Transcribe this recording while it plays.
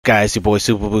Guys, your boy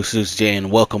Super Boosters J,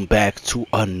 and welcome back to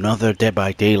another Dead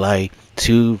by Daylight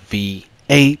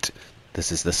 2v8.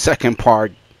 This is the second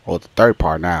part, or the third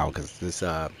part now, because this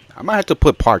I might have to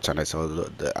put parts on it. So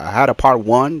I had a part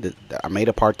 1, I made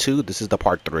a part 2. This is the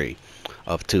part 3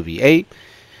 of 2v8.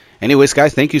 Anyways,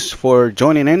 guys, thank you for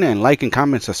joining in and liking,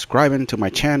 comment, subscribing to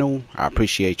my channel. I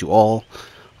appreciate you all.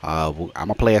 I'm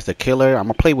gonna play as the killer. I'm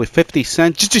gonna play with 50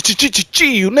 Cent.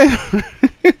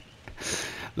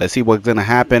 Let's see what's gonna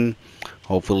happen.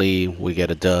 Hopefully we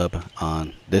get a dub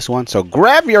on this one. So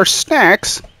grab your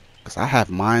snacks, because I have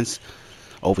mines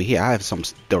over here. I have some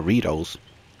Doritos.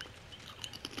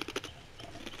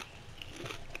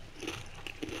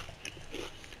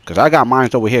 Because I got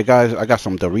mines over here, guys. I got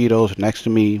some Doritos next to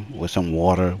me with some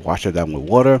water. Wash it down with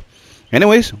water.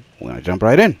 Anyways, we're gonna jump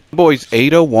right in. Boys,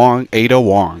 Ada Wong, Ada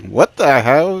Wong. What the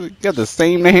hell? You got the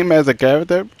same name as a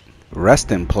character?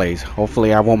 Resting place.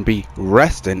 Hopefully I won't be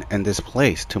resting in this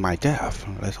place to my death.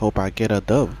 Let's hope I get a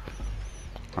dub.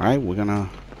 Alright, we're gonna...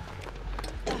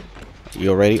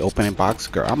 You already opening box?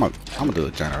 Girl, I'm gonna do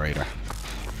the generator.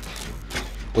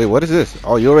 Wait, what is this?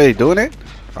 Oh, you already doing it?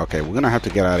 Okay, we're gonna have to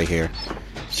get out of here.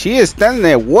 She is standing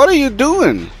there. What are you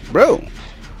doing? Bro,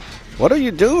 what are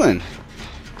you doing?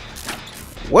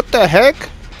 What the heck?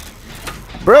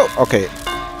 Bro, okay.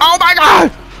 Oh my god!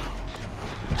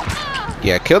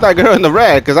 Yeah, kill that girl in the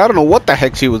red, because I don't know what the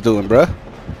heck she was doing, bruh.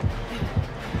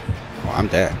 Oh, I'm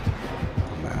dead.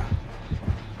 I'm gonna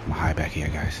hide back here,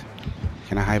 guys.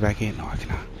 Can I hide back here? No, I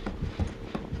cannot.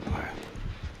 Right.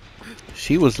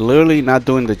 She was literally not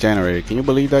doing the generator. Can you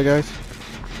believe that, guys?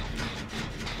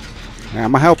 Man,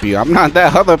 I'm gonna help you. I'm not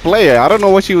that other player. I don't know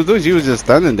what she was doing. She was just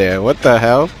standing there. What the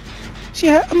hell?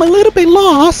 I'm a little bit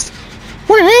lost.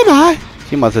 Where am I?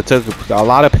 She must have took a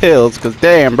lot of pills, because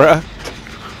damn, bruh.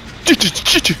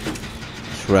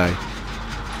 That's right.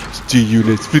 It's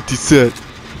G-Units, 50 Cent.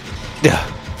 Yeah.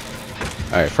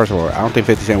 Alright, first of all, I don't think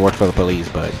 50 Cent works for the police,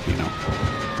 but, you know.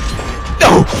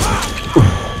 No!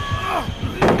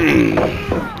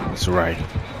 That's right.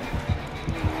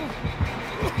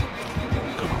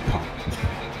 Come on, pump.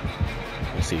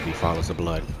 Let's see if he follows the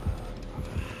blood.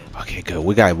 Okay, good.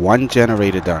 We got one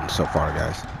generator done so far,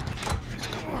 guys.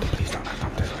 Please do not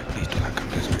come this way. Please do not come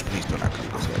this way. Please do not come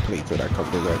this way. Please do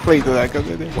not come this way. Please do not come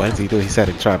this way. What is he doing? He set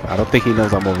a trap. I don't think he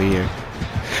knows I'm over here.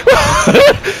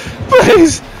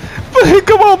 Please! Please,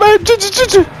 come on, man!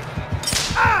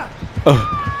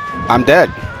 Oh, I'm dead.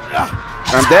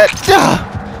 I'm dead.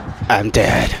 I'm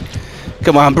dead.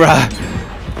 Come on, bruh.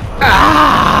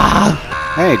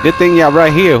 Hey, good thing y'all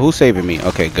right here. Who's saving me?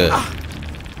 Okay, good.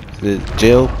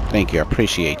 Jill, thank you. I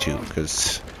appreciate you,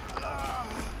 because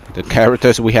the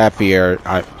characters we have here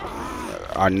are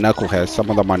knuckleheads. Some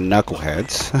of them are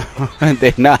knuckleheads. And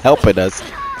they're not helping us.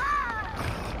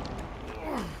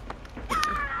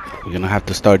 We're gonna have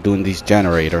to start doing these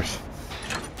generators.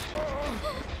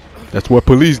 That's what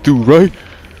police do, right?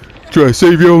 Try to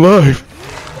save your life.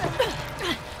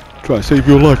 Try to save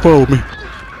your life. Follow me.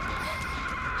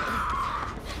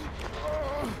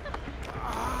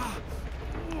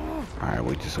 Alright,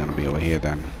 we're just gonna be over here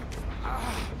then.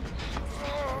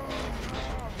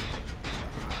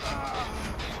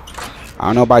 I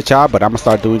don't know about y'all, but I'm gonna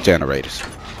start doing generators.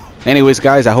 Anyways,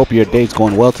 guys, I hope your day's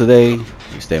going well today.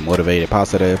 You stay motivated,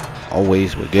 positive,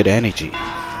 always with good energy.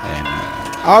 And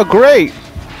oh, great!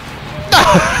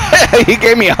 He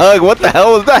gave me a hug. What the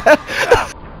hell was that?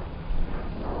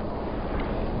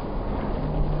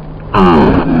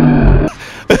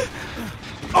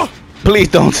 Please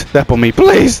don't step on me,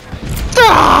 please.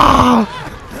 I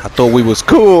thought we was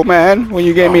cool, man, when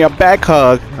you gave me a back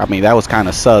hug. I mean, that was kind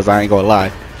of sus, I ain't gonna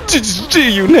lie.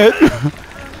 G-Unit.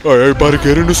 Alright, everybody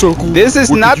get in the circle. This is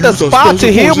not the spot to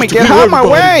heal me. Get out of my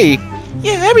way.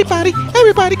 Yeah, everybody,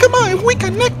 come on. If we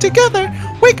connect together,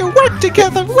 we can work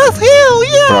together. Let's heal,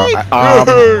 yay!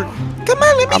 Bro, come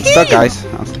on, let me I'm heal stuck, you. guys.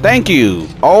 Thank you.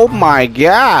 Oh my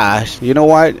gosh. You know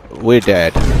what? We're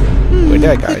dead. We're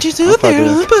dead, guys. What you do there,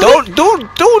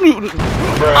 Don't you.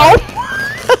 Oh.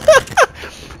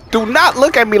 Do not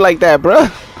look at me like that, bro.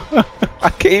 I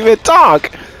can't even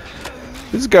talk.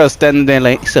 This girl's standing there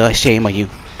like, so ashamed of you.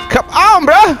 Come on,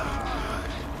 bro.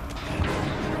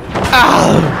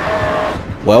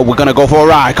 Ah. Well, we're gonna go for a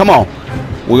ride. Come on.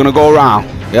 We're gonna go around.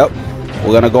 Yep.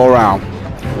 We're gonna go around.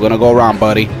 We're gonna go around,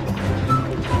 buddy.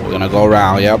 We're gonna go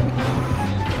around. Yep.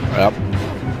 Yep.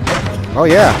 Oh,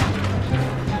 yeah.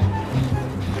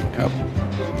 Yep.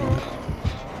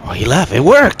 Oh, he left. It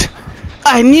worked.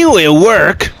 I knew it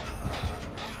worked.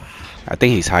 I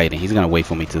think he's hiding. He's gonna wait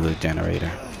for me to the generator.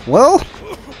 Well,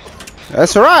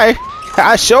 that's right.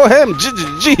 I show him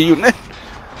G-Unit.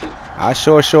 I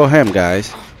sure show him,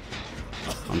 guys.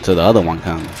 until the other one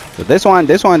comes. So this one,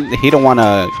 he don't want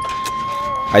to.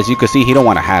 As you can see, he don't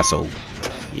want to hassle.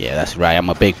 Yeah, that's right. I'm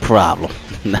a big problem.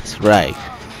 That's right.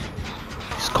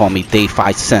 Just call me Day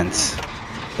 5 cents.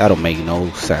 That don't make no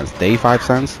sense. Day 5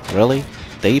 cents? Really?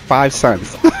 Day 5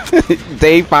 cents.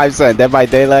 Day 5 cents. Dead by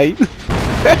daylight.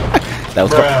 That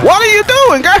was cool. What are you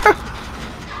doing, girl?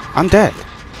 I'm dead.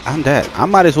 I'm dead. I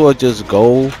might as well just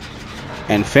go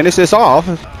and finish this off.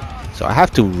 So I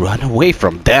have to run away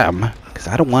from them because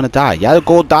I don't want to die. Y'all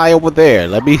go die over there.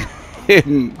 Let me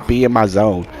be in my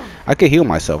zone. I can heal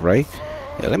myself, right?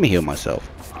 Yeah, let me heal myself.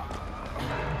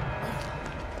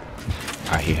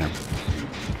 I hear him.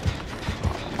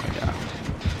 Oh my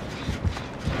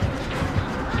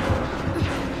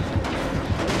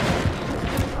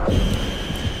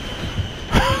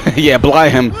god. Yeah,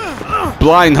 blind him.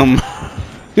 Blind him.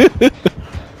 What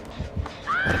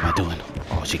am I doing?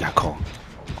 Oh, she got caught.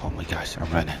 Oh my gosh,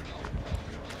 I'm running.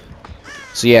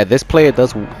 So yeah, this player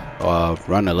does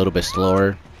run a little bit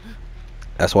slower.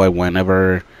 That's why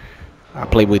whenever I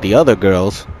play with the other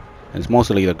girls, it's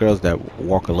mostly the girls that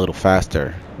walk a little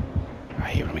faster. I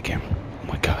hear him again. Oh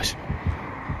my gosh.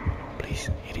 Please,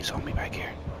 he didn't saw me back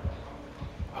here.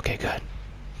 Okay, good.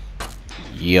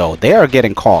 Yo, they are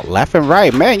getting caught left and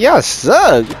right. Man, y'all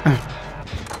suck.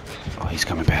 Oh, he's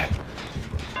coming back.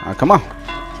 Come on.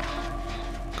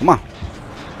 Come on.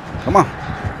 Come on.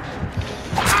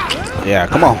 Yeah,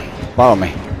 come on. Follow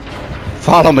me.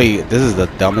 Follow me. This is the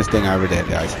dumbest thing I ever did,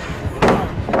 guys.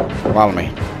 Follow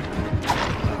me.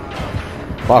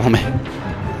 Follow me.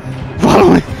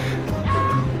 Follow me.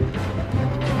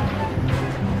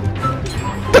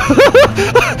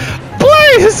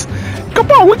 Please! Come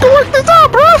on, we can work this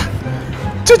out, bro!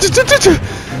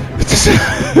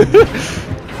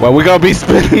 Well, we're gonna be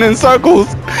spinning in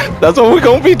circles. That's what we're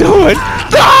gonna be doing.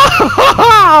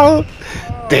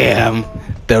 Damn.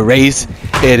 The race,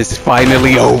 it is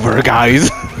finally over,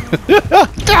 guys.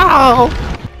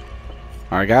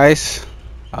 Alright, guys.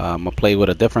 I'm gonna play with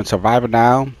a different survivor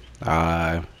now.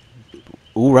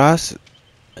 Uras.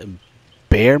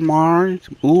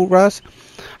 Uras.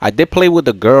 I did play with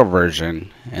the girl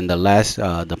version in the last,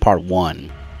 the part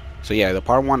 1. So yeah, the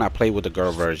part 1 I played with the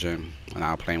girl version, and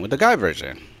I'm playing with the guy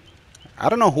version. I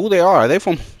don't know who they are. Are they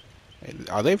from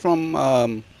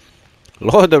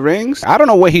Lord of the Rings? I don't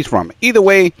know where he's from. Either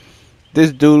way,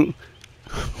 this dude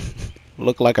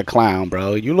look like a clown,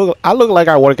 bro. I look like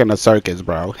I work in a circus,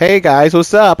 bro. Hey guys,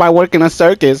 what's up? I work in a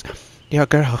circus. Yo,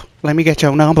 girl, let me get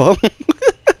your number.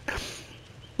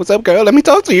 What's up, girl? Let me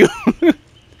talk to you.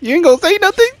 You ain't gonna say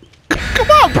nothing? Come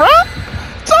on, bro.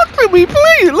 Talk to me,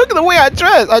 please. Look at the way I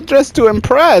dress. I dress to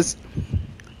impress.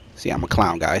 See, I'm a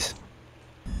clown, guys.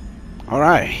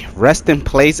 Alright, rest in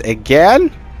place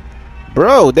again.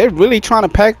 Bro, they're really trying to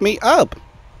pack me up.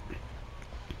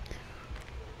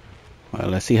 Well,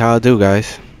 let's see how I do,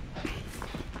 guys.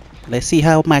 Let's see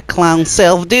how my clown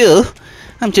self do.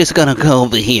 I'm just gonna go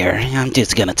over here. I'm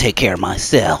just gonna take care of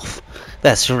myself.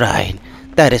 That's right.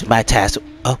 That is my task.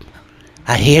 Oh,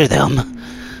 I hear them.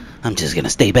 I'm just gonna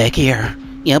stay back here.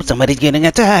 Yep, somebody's getting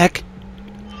attacked.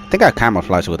 I think I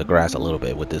camouflage with the grass a little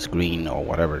bit with this green or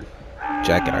whatever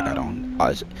jacket I got on.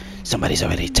 Oh, somebody's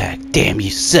already attacked. Damn, you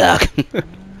suck.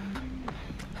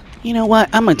 You know what?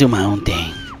 I'm gonna do my own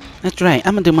thing. That's right.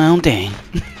 I'm gonna do my own thing.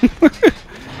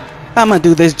 I'm gonna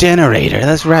do this generator.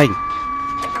 That's right.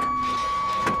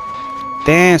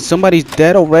 Damn, somebody's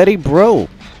dead already, bro.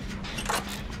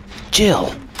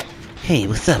 Jill. Hey,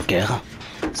 what's up, girl?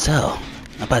 So,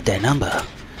 about that number.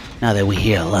 Now that we're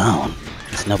here alone,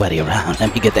 there's nobody around.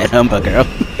 Let me get that number, girl.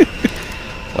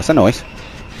 What's the noise?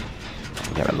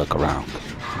 We gotta look around.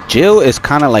 Jill is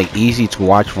kind of like easy to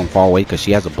watch from far away because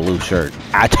she has a blue shirt.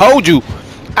 I told you!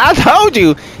 I told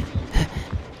you!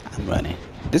 I'm running.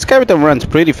 This character runs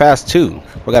pretty fast too.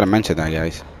 We gotta mention that,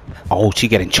 guys. Oh, she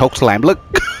getting choke slammed. Look.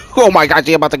 Oh my god,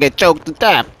 she about to get choked to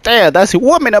death. Damn, that's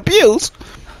woman abuse.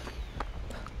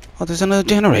 Oh, there's another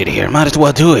generator here. Might as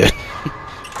well do it.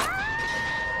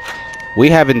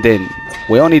 We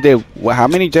only did, how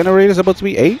many generators supposed to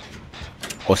be? 8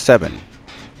 or 7?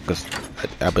 Because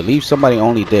I believe somebody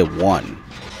only did 1.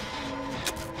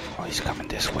 Oh, he's coming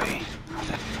this way.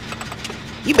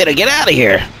 You better get out of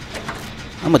here.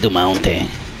 I'm gonna do my own thing.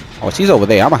 Oh, she's over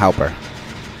there. I'm gonna help her.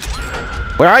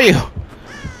 Where are you?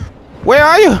 Where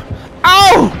are you?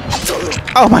 Oh!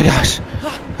 Oh my gosh.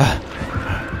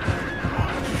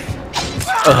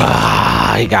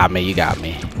 You got me. You got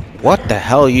me. What the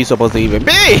hell are you supposed to even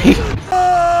be?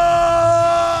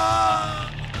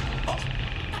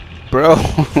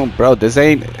 Bro, this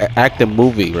ain't an acting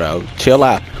movie, bro. Chill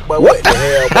out. What the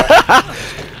hell,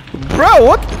 bro?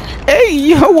 What? Hey,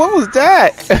 yo, what was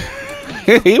that?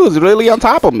 He was really on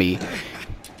top of me.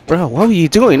 Bro, what were you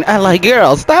doing? I like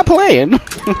girls. Stop playing.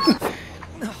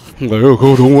 Like,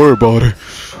 oh, don't worry about it.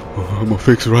 I'm gonna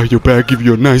fix right your back, give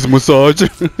you a nice massage.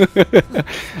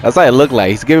 That's how it looked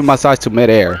like. He's giving massage to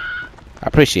midair. I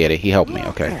appreciate it. He helped me.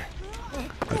 Okay.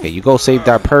 Okay, you go save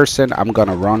that person. I'm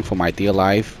gonna run for my dear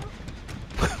life.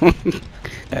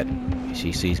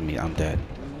 She sees me. I'm dead.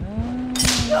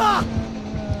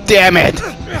 Damn it!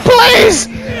 Please!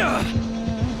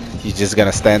 You just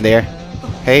gonna stand there?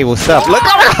 Hey, what's up? Look!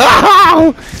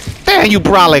 Oh! Damn you,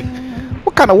 brolic!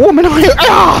 What kind of woman are you?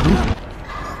 Oh!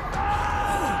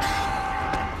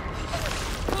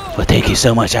 Well, thank you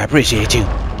so much. I appreciate you.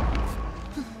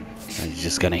 Are you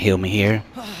just gonna heal me here?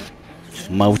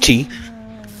 Mochi.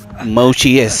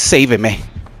 Mochi is saving me.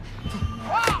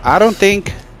 I don't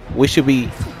think we should be...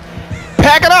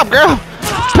 Pack it up, girl!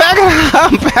 Pack it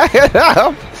up! Pack it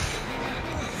up!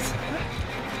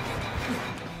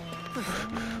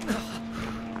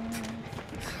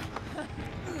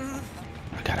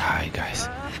 I gotta hide, guys.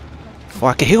 Oh,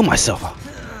 I can heal myself.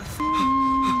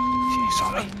 She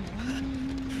saw me.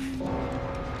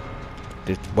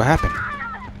 What happened?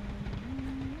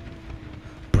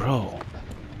 Bro.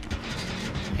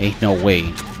 Ain't no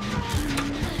way.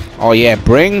 Oh yeah,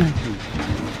 bring.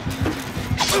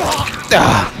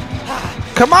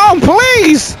 Come on,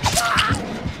 please!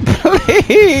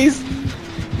 Please!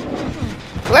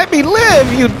 Let me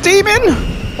live, you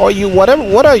demon! Or you whatever.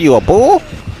 What are you, a bull?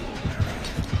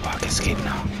 Oh, I can escape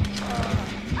now.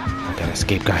 I gotta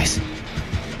escape, guys.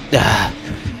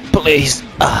 Please.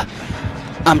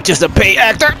 I'm just a paid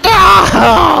actor.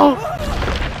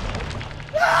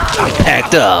 I'm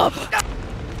packed up.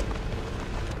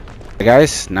 Hey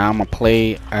guys, now I'm gonna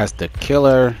play as the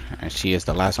killer, and she is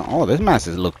the last one. Oh, this mask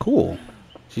look cool.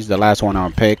 She's the last one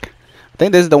I'll pick. I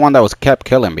think this is the one that was kept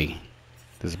killing me.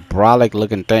 This brolic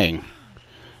looking thing.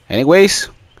 Anyways,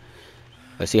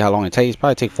 let's see how long it takes.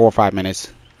 Probably take 4 or 5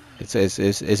 minutes.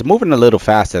 It's moving a little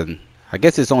faster. I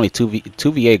guess it's only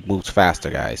 2v8 moves faster,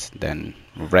 guys, than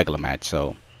regular match.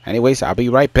 So, anyways, I'll be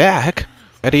right back.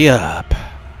 Ready up.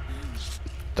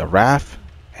 The Wrath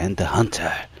and the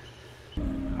Hunter.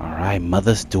 Alright,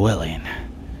 Mother's Dwelling.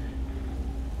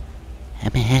 I'm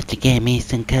gonna have to get me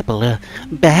some couple of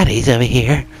baddies over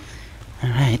here.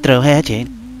 Alright, throw hatchet.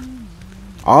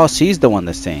 Oh, she's the one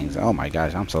that sings. Oh my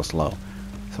gosh, I'm so slow.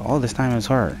 So all this time is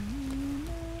her.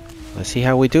 Let's see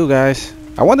how we do, guys.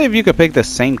 I wonder if you could pick the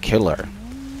same killer.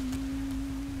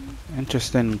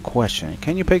 Interesting question.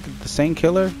 Can you pick the same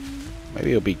killer? Maybe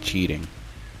it'll be cheating.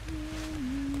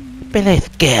 But let's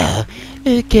go.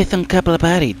 Let's get some couple of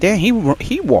bodies. Damn, he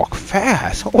walked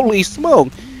fast. Holy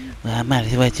smoke. Well, I might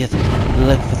as well just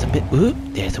look for some bit. Ooh,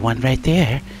 there's one right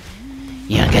there.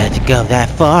 You don't got to go that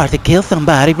far to kill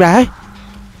somebody, right?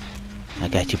 I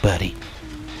got you, buddy.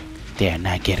 They're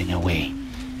not getting away.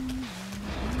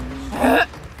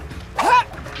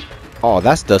 Oh,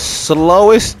 that's the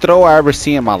slowest throw I ever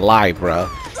seen in my life, bro.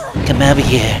 Come over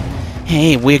here.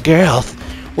 Hey, we're girls.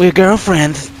 We're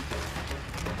girlfriends.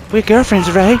 We're girlfriends,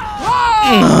 right?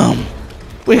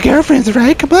 We're girlfriends,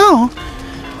 right? Come on.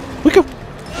 We can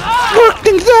work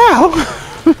things out.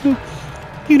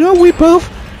 You know, we both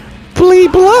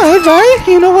bleed blood, right?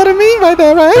 You know what I mean by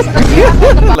that,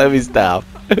 right? Let me stop.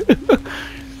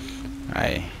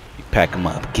 Alright, pack them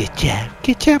up. Good job.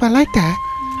 Good job. I like that.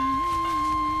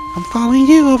 I'm following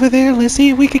you over there. Let's see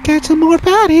if we can catch some more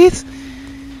baddies.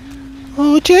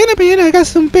 Oh, gentlemen, I got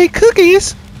some big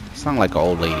cookies. Sound like an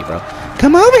old lady, bro.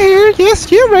 Come over here.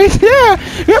 Yes, you're right there.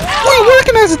 We're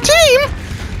working as a team.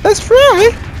 That's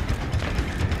right.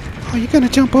 Oh, you gonna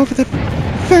jump over the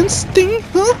fence thing,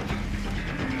 huh?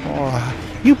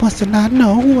 Oh, you must not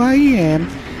know who I am.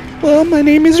 Well, my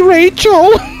name is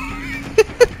Rachel.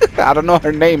 I don't know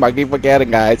her name. I keep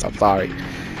forgetting, guys. I'm sorry.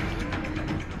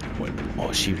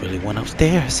 Oh, she really went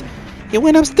upstairs. You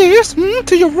went upstairs?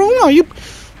 To your room? Oh, you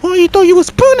thought you was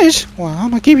punished? Well, I'm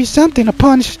gonna give you something to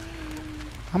punish.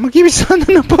 I'm gonna give you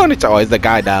something to punish. Oh, it's the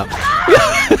guy now.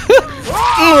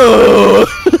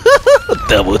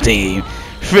 Double team.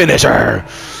 Finish her.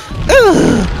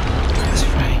 That's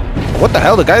right. What the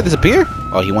hell? The guy disappeared?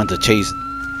 Oh, he went to chase.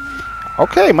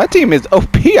 Okay, my team is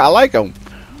OP. I like him.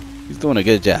 He's doing a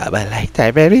good job. I like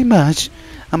that very much.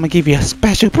 I'm gonna give you a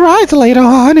special prize later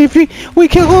on if we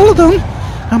kill all of them.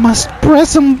 I must spread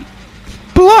some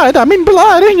blood. I mean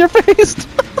blood in your face.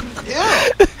 Yeah.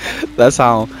 That's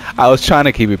how I was trying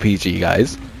to keep it PG,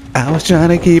 guys. I was trying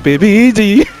to keep it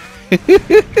PG.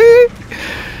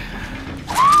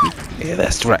 Yeah,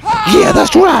 that's right. Yeah,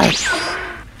 that's right.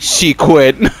 She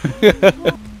quit. Look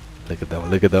at them.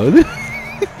 Look at those.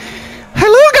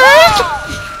 Hello, guys.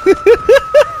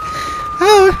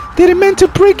 Didn't mean to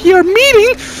break your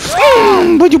meeting,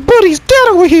 but your buddy's dead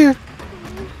over here.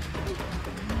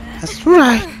 That's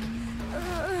right.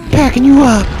 Packing you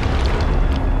up.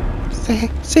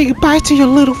 Say goodbye to your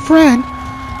little friend.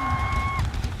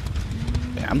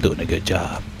 Yeah, I'm doing a good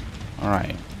job.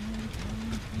 Alright.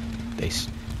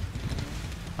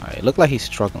 Alright, look like he's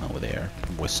struggling over there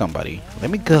with somebody. Let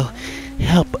me go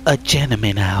help a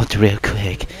gentleman out real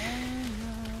quick.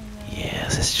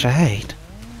 Yes, that's right.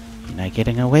 You're not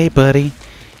getting away, buddy.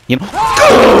 You know.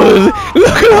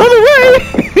 Look the other way!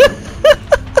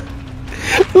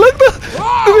 Look the.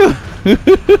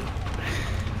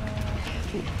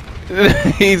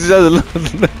 He's just.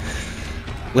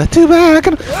 Well, too bad. I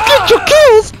can get your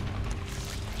kills.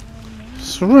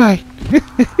 That's right.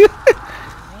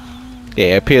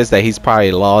 Yeah, it appears that he's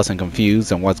probably lost and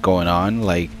confused on what's going on.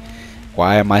 Like,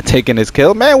 why am I taking this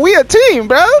kill? Man, we a team,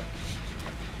 bro.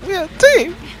 We a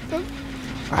team.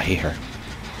 I hear her.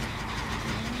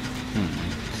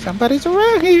 Somebody's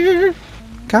around here.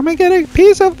 Come and get a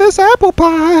piece of this apple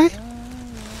pie.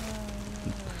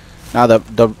 Now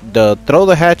the throw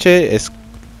the hatchet is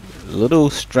a little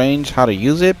strange how to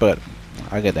use it, but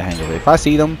I get the hang of it. If I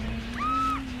see them,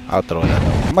 I'll throw it at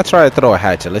them. I'm gonna try to throw a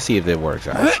hatchet. Let's see if it works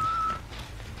out.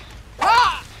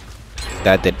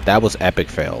 That was epic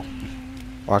fail.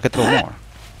 Oh, I could throw more.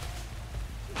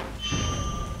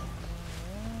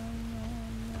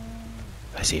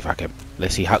 Let's see if I can.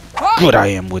 Let's see how good I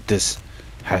am with this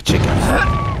hatchet,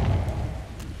 guys.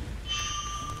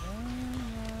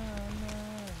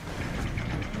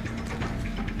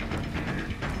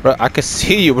 Bro, I can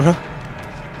see you, bro.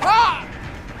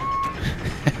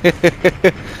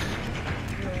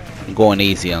 I'm going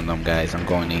easy on them, guys. I'm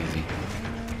going easy.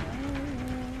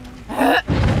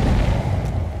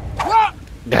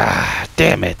 Ah,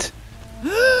 damn it.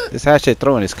 This hatchet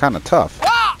throwing is kind of tough.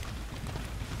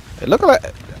 It looked like...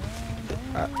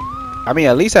 I mean,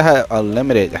 at least I had a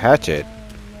limited hatchet.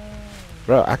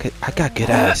 Bro, I got good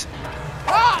ass.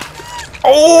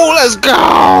 Oh, let's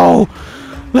go!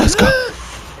 Let's go!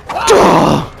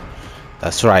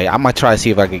 That's right. I'm gonna try to see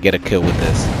if I can get a kill with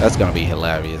this. That's gonna be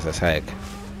hilarious as heck.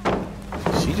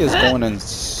 She just going in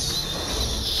circles.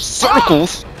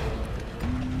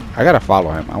 I gotta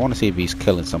follow him. I want to see if he's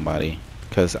killing somebody,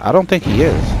 cause I don't think he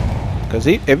is. Cause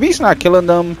if he's not killing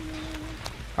them,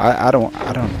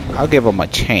 I'll give him a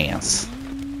chance.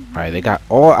 All right, they got.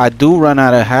 Oh, I do run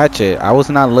out of hatchet. I was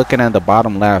not looking at the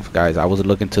bottom left, guys. I was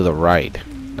looking to the right.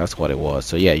 That's what it was.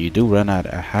 So yeah, you do run out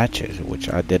of hatches,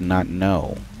 which I did not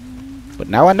know. But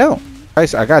now I know.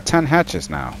 Guys, I got 10 hatches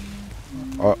now.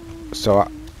 So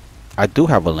I do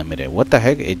have a limited. What the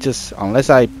heck? It just, unless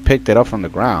I picked it up from the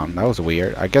ground. That was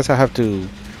weird. I guess I have to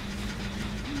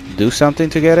do something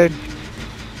to get it.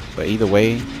 But either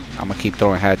way, I'm going to keep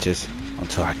throwing hatches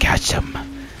until I catch them.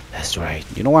 That's right.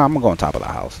 You know what? I'm going to go on top of the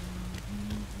house.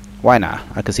 Why not?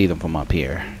 I can see them from up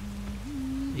here.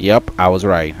 Yep, I was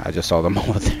right. I just saw them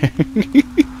over there.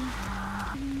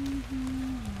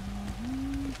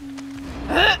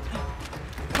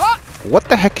 What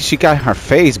the heck has she got in her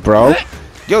face, bro?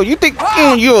 Yo, you think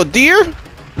you're a deer?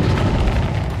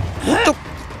 What the?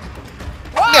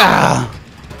 Ah.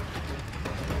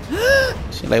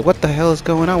 She's like, what the hell is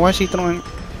going on? Why is she throwing?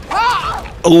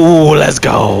 Oh, let's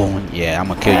go. Yeah, I'm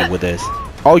gonna kill you with this.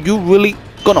 Are you really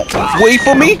gonna wait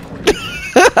for me?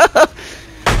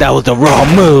 That was the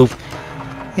wrong move.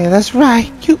 Yeah, that's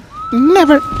right. You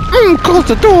never close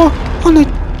the door on a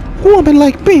woman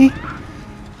like me.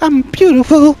 I'm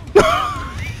beautiful.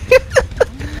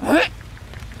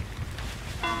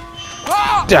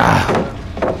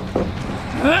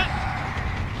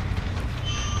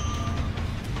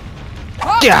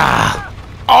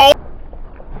 Oh.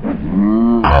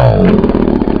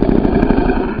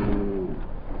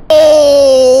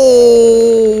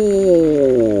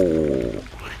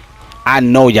 I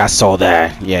know y'all saw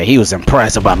that. Yeah, he was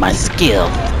impressed about my skill.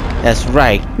 That's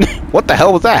right. What the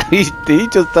hell was that? Did he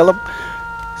just tell him?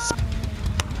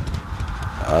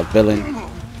 Villain.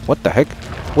 What the heck?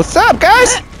 What's up,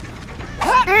 guys?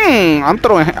 I'm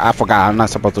throwing. I forgot. I'm not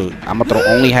supposed to. I'm gonna throw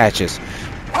only hatches.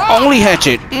 Only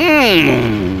hatchet.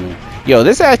 Yo,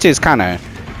 this hatchet is kind of.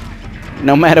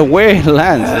 No matter where it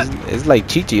lands, it's like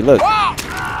Chi-Chi. Look.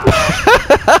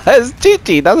 It's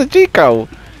Chi-Chi. That's a Chico.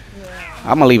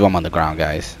 I'm gonna leave him on the ground,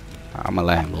 guys. I'm gonna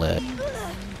let him live.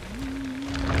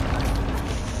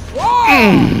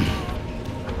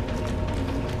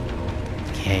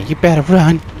 Yeah, you better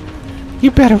run.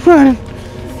 You better run.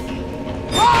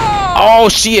 Oh,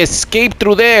 she escaped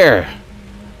through there.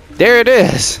 There it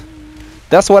is.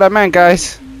 That's what I meant,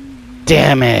 guys.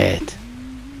 Damn it.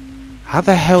 How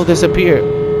the hell disappeared?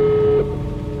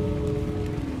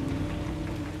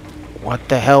 What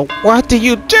the hell? What do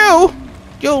you do?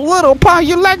 You little paw,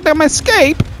 you let them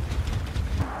escape.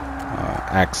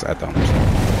 Axe at them.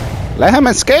 Let him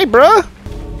escape, bruh.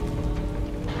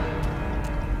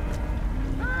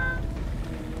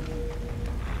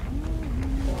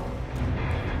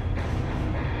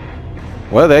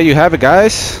 Well, there you have it,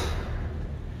 guys.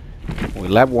 We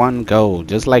let one go,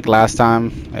 just like last time.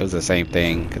 It was the same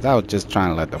thing, because I was just trying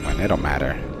to let them win. It don't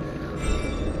matter.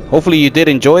 Hopefully you did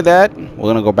enjoy that. We're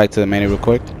gonna go back to the menu real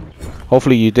quick.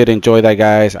 Hopefully you did enjoy that,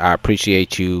 guys. I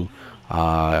appreciate you,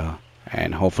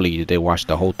 and hopefully you did watch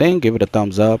the whole thing. Give it a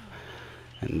thumbs up.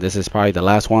 And this is probably the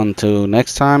last one till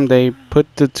next time they put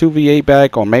the 2v8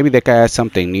 back, or maybe they could add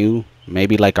something new.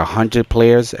 Maybe like 100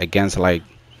 players against like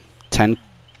 10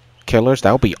 killers.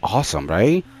 That would be awesome,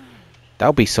 right? That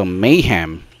would be some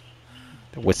mayhem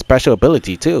with special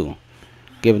ability too,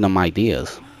 giving them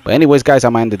ideas. But anyways, guys,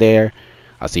 I'm gonna end it there.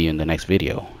 I'll see you in the next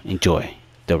video. Enjoy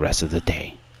the rest of the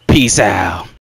day. Peace out.